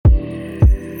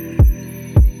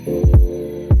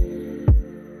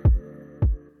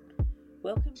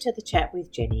to The Chat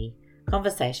with Jenny,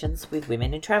 Conversations with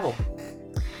Women in Travel.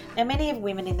 Now, many of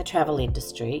women in the travel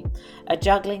industry are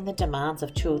juggling the demands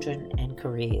of children and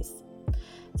careers.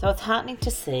 So it's heartening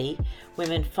to see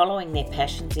women following their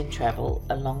passions in travel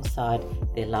alongside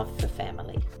their love for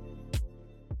family.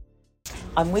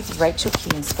 I'm with Rachel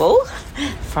Kingswell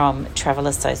from Travel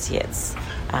Associates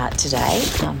today.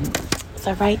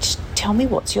 So Rach, tell me,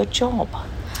 what's your job?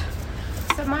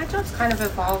 So my job's kind of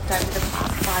evolved over the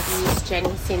past 5 years,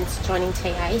 Jenny, since joining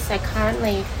TA. So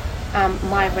currently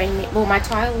my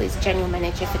title is General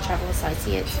Manager for Travel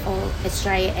Associates for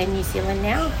Australia and New Zealand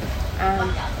now.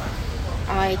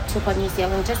 I took on New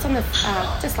Zealand just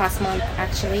last month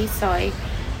actually, so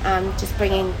just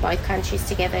bringing both countries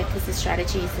together because the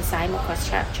strategy is the same across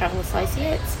Travel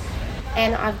Associates.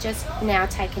 And I've just now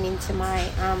taken into my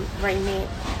remit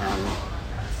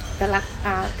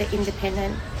the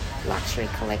independent luxury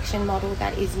collection model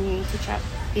that is new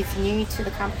to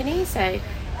the company. So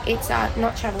it's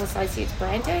not Travel Associates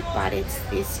branded, but it's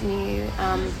this new.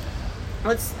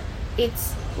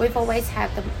 We've always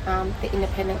had the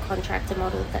independent contractor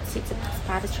model that sits as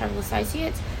part of Travel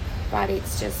Associates, but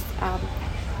it's just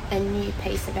a new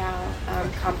piece of our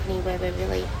company where we're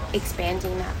really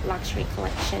expanding that luxury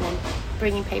collection and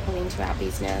bringing people into our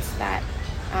business that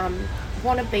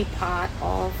want to be part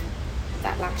of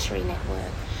that luxury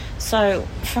network. So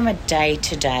from a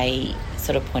day-to-day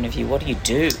sort of point of view, what do you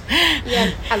do? Yeah,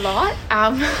 a lot.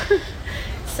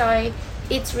 So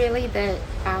it's really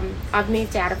I've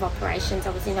moved out of operations. I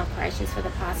was in operations for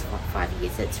the past 5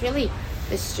 years. It's really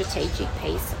the strategic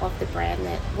piece of the brand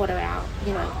that what are our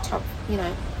top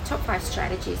 5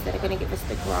 strategies that are going to give us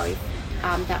the growth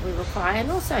that we require.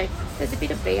 And also there's a bit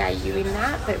of BAU in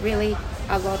that, but really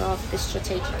a lot of the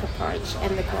strategic approach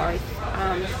and the growth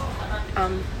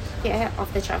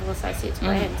of the Travel Associates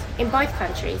brand in both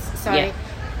countries. So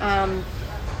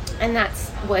and that's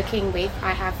working with,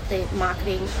 I have the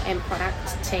marketing and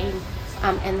product team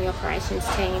and the operations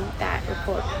team that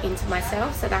report into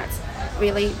myself. So that's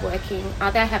really working.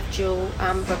 They have dual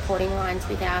reporting lines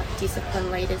with our discipline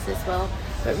leaders as well,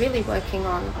 but really working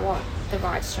on what the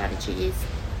right strategy is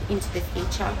into the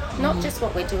future. Not just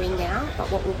what we're doing now,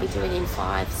 but what we'll be doing in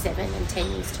 5, 7 and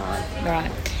 10 years time.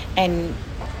 Right. And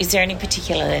is there any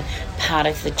particular part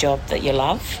of the job that you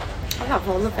love? I love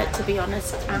all of it, to be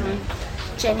honest.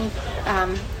 Jenny,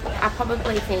 I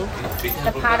probably think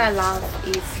the part I love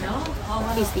is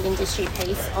the industry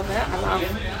piece of it. I love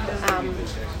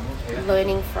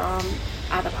learning from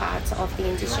other parts of the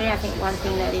industry. I think one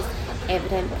thing that is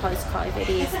evident post-COVID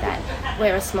is that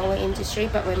we're a smaller industry,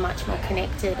 but we're much more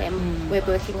connected and we're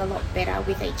working a lot better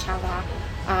with each other.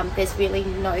 There's really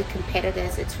no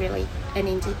competitors. It's really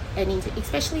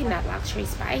especially in that luxury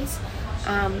space.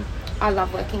 I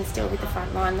love working still with the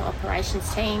front line, the operations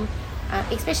team,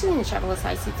 especially in the Travel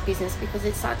Associates business, because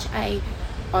it's such a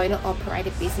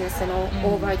owner-operated business and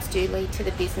all roads do lead to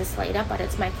the business leader, but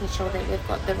it's making sure that we've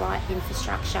got the right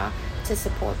infrastructure to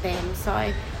support them.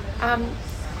 So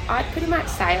I'd pretty much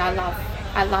say I love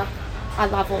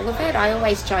all of it. I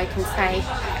always joke and say,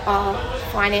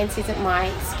 finance isn't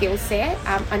my skill set.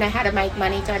 I know how to make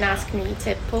money, don't ask me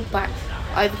to cook, but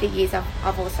over the years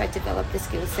I've also developed the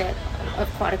skill set of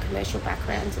quite a commercial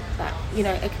background, but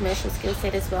a commercial skill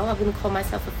set as well. I wouldn't call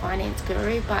myself a finance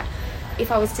guru, but if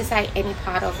I was to say any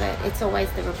part of it, it's always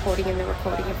the reporting and the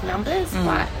recording of numbers,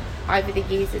 but over the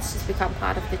years it's just become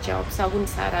part of the job, so I wouldn't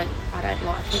say I don't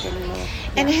like it anymore.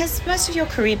 And has most of your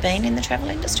career been in the travel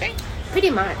industry? Pretty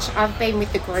much. I've been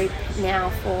with the group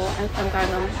now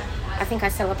I think I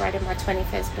celebrated my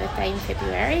 21st birthday in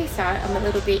February, so I'm a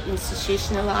little bit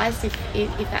institutionalised,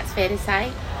 if that's fair to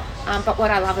say. But what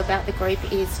I love about the group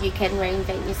is you can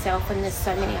reinvent yourself, and there's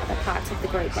so many other parts of the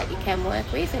group that you can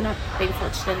work with, and I've been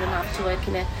fortunate enough to work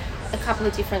in a couple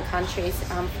of different countries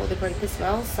for the group as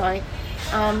well. So,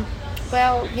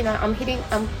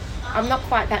 I'm not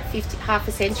quite that half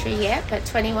a century yet, but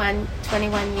 21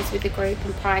 years with the group,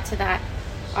 and prior to that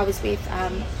I was with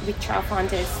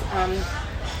Trailfinders,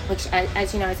 which,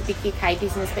 as you know, is a big UK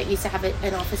business, but used to have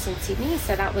an office in Sydney.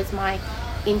 So that was my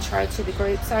intro to the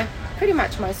group. So pretty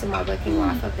much most of my working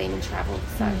life I've been in travel.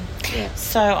 So, yeah.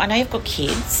 So I know you've got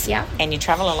kids, and you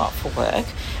travel a lot for work.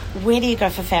 Where do you go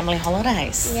for family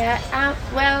holidays? Yeah,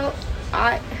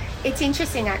 it's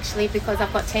interesting actually, because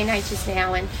I've got teenagers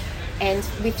now, and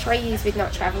with 3 years with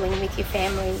not travelling with your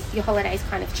family, your holidays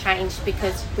kind of changed,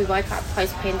 because we woke up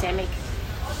post-pandemic,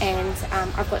 and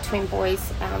I've got twin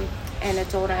boys and a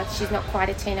daughter. She's not quite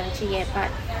a teenager yet,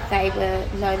 but they were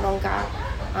no longer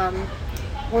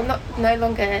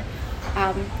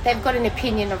they've got an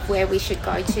opinion of where we should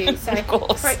go to. So of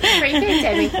course.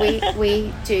 Pre-pandemic,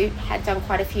 we had done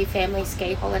quite a few family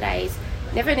ski holidays.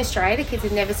 Never in Australia, the kids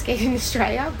had never skied in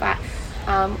Australia, but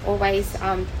always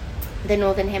the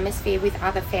Northern Hemisphere with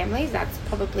other families. That's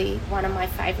probably one of my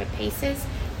favourite pieces,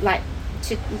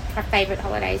 favourite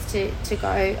holidays to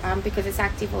go, because it's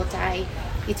active all day.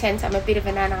 I'm a bit of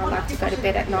a nana. I like to go to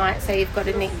bed at night, so you've got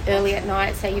early at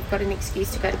night, so you've got an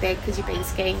excuse to go to bed because you've been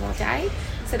skiing all day.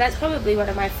 So that's probably one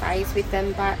of my faves with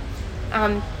them. But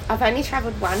I've only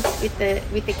travelled once with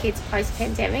the kids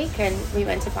post-pandemic, and we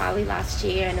went to Bali last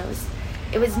year, and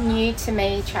it was new to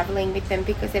me travelling with them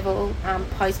because they've all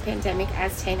post-pandemic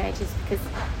as teenagers, because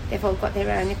they've all got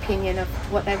their own opinion of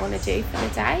what they want to do for the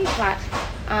day. But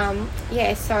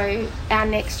so our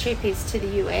next trip is to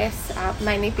the US,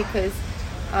 mainly because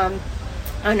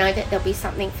I know that there'll be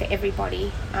something for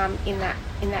everybody in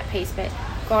that piece. But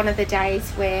gone are the days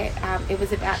where it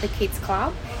was about the kids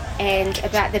club and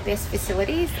about the best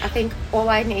facilities. I think all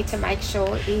I need to make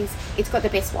sure is it's got the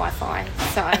best Wi-Fi.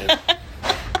 So,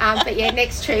 but yeah,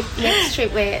 next trip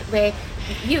where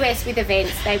US with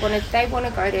events, they want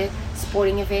to go to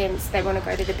sporting events. They want to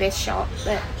go to the best shop.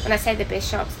 When I say the best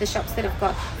shops, the shops that have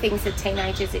got things that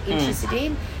teenagers are interested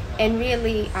in, and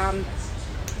really,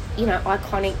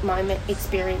 iconic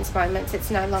experience moments. It's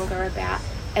no longer about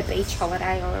a beach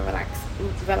holiday or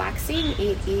relaxing.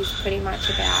 It is pretty much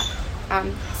about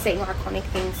seeing iconic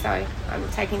things. So I'm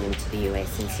taking them to the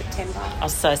US in September.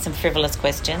 Also, some frivolous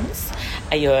questions.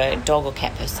 Are you a dog or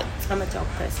cat person? I'm a dog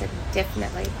person,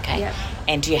 definitely. Okay. Yep.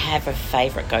 And do you have a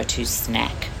favourite go-to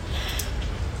snack?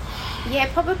 Yeah,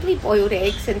 probably boiled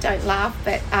eggs, and don't laugh,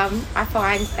 but I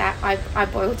find that I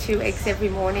boil 2 eggs every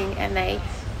morning, and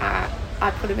I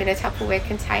put them in a Tupperware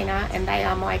container, and they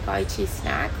are my go-to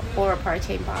snack, or a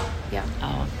protein bar. Yeah.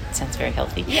 Oh, sounds very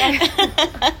healthy. Yeah.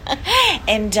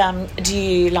 And do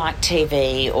you like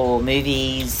TV or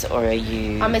movies, or are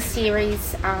you? I'm a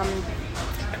series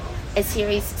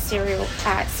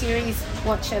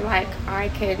watcher. Like, I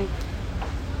can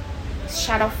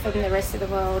shut off from the rest of the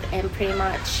world, and pretty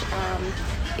much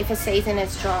if a season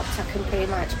has dropped, I can pretty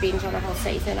much binge on a whole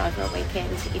season over a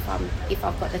weekend if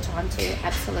I've got the time to.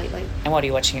 Absolutely. And what are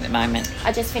you watching at the moment?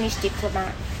 I just finished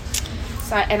Diplomat.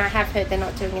 So, and I have heard they're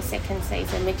not doing a second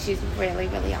season, which is really,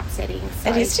 really upsetting. So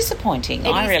it is disappointing.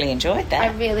 I really enjoyed that.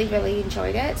 I really, really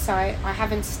enjoyed it. So I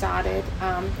haven't started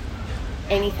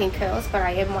anything else, but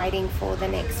I am waiting for the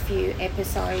next few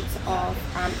episodes of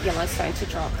Yellowstone to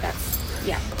drop.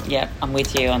 Yeah, I'm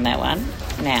with you on that one.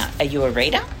 Now, are you a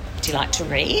reader? Do you like to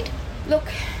read? Look,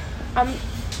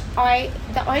 I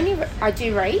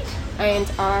do read, and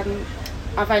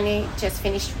I've only just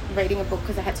finished reading a book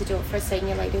because I had to do it for a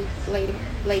senior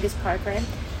leaders program.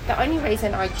 The only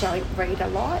reason I don't read a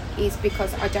lot is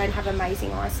because I don't have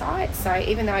amazing eyesight. So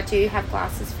even though I do have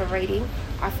glasses for reading,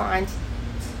 I find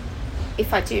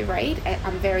if I do read,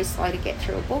 I'm very slow to get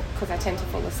through a book because I tend to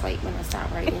fall asleep when I start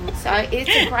reading. So it's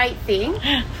a great thing,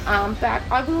 but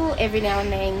I will every now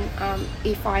and then,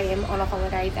 if I am on a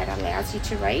holiday that allows you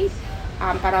to read,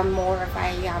 but I'm more of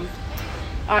a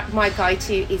my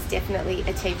go-to is definitely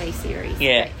a TV series.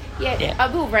 Yeah. I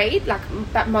will read,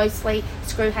 but mostly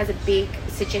Screw has a big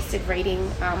suggested reading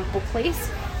book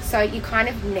list. So you kind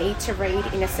of need to read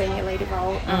in a senior leader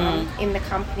role in the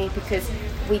company, because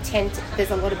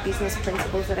there's a lot of business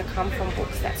principles that have come from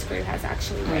books that Screw has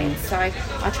actually read. So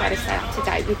I try to stay up to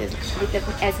date with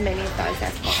as many of those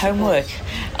as possible. Homework.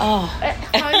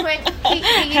 Homework.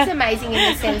 He is amazing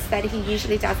in the sense that he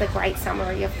usually does a great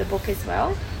summary of the book as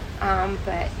well.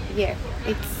 But yeah,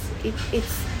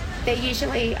 they're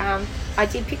usually, I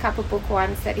did pick up a book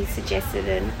once that he suggested,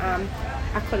 and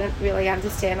I couldn't really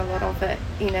understand a lot of it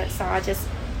in it, so I just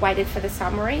waited for the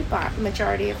summary. But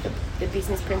majority of the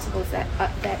business principles that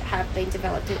have been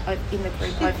developed in the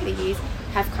group over the years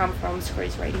have come from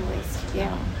Screw's reading list.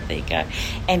 Yeah. Oh, there you go.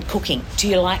 And cooking. Do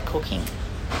you like cooking?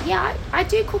 Yeah, I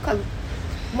do cook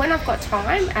when I've got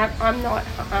time. I'm not.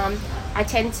 I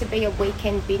tend to be a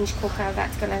weekend binge cooker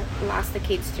that's going to last the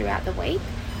kids throughout the week.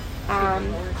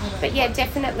 But yeah,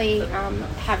 definitely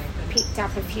have picked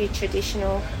up a few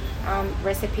traditional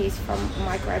recipes from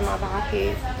my grandmother,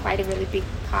 who played a really big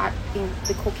part in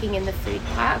the cooking and the food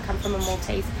part. I come from a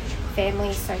Maltese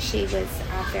family, so she was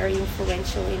very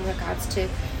influential in regards to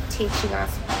teaching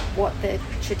us what the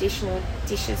traditional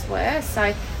dishes were.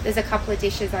 So there's a couple of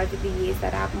dishes over the years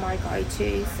that are my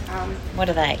go-tos. What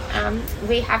are they?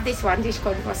 We have this one dish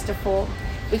called roster form,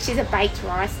 which is a baked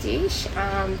rice dish,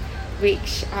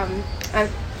 which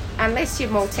unless you're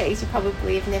Maltese, you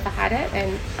probably have never had it,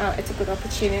 and it's a good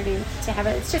opportunity to have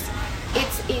it.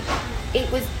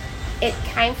 It was it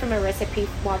came from a recipe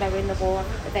while they were in the war.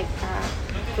 They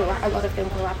grew up, a lot of them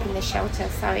grew up in the shelter.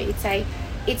 So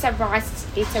it's a rice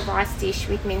dish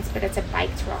with mince, but it's a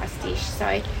baked rice dish.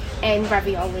 So, and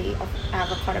ravioli,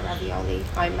 avocado ravioli,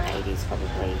 homemade, is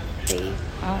probably the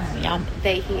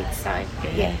hit. So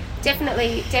yeah,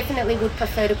 definitely would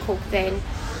prefer to cook than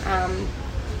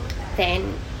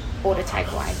order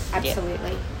takeaway.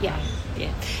 Absolutely, yeah.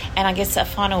 And I guess a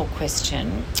final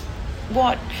question: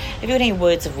 have you got any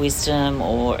words of wisdom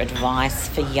or advice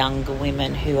for younger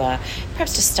women who are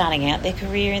perhaps just starting out their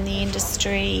career in the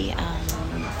industry?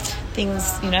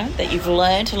 Things, that you've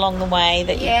learnt along the way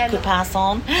that you could pass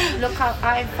on? Look,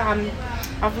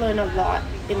 I've learned a lot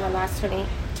in the last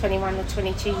 21 or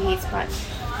 22 years, but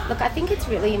look, I think it's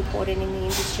really important in the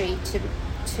industry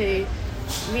to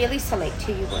really select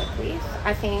who you work with.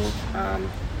 I think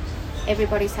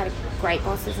everybody's had great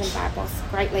bosses and bad bosses,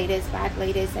 great leaders, bad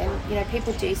leaders, and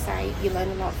people do say you learn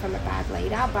a lot from a bad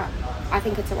leader, but I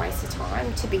think it's a waste of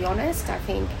time, to be honest. I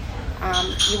think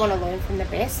you want to learn from the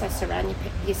best, so surround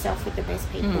yourself with the best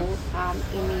people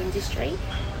in the industry,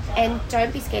 and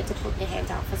don't be scared to put your hand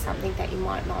up for something that you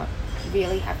might not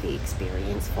really have the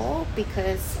experience for,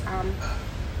 because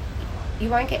you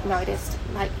won't get noticed.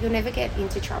 Like, you'll never get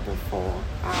into trouble for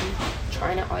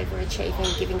trying to overachieve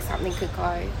and giving something a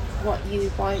go. What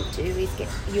you won't do is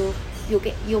you'll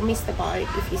miss the boat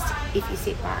if you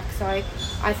sit back. So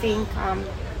I think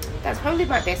that's probably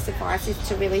my best advice, is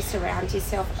to really surround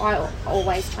yourself. I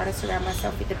always try to surround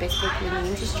myself with the best people in the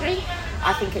industry.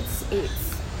 I think it's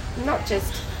not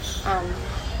just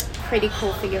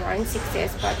critical for your own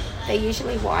success, but they're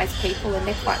usually wise people, and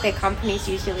their company's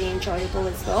usually enjoyable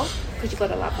as well, because you've got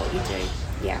to love what you do.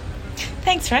 Yeah.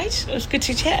 Thanks, Rach. It was good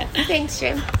to chat. Thanks,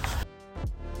 Jim.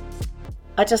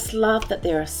 I just love that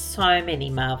there are so many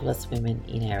marvellous women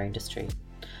in our industry.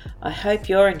 I hope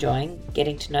you're enjoying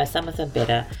getting to know some of them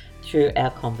better through our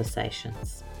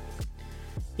conversations.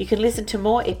 You can listen to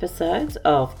more episodes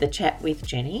of The Chat with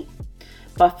Jenny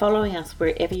by following us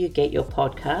wherever you get your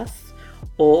podcasts,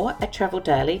 or at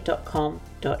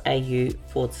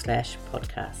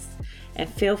traveldaily.com.au/podcasts. And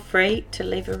feel free to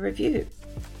leave a review.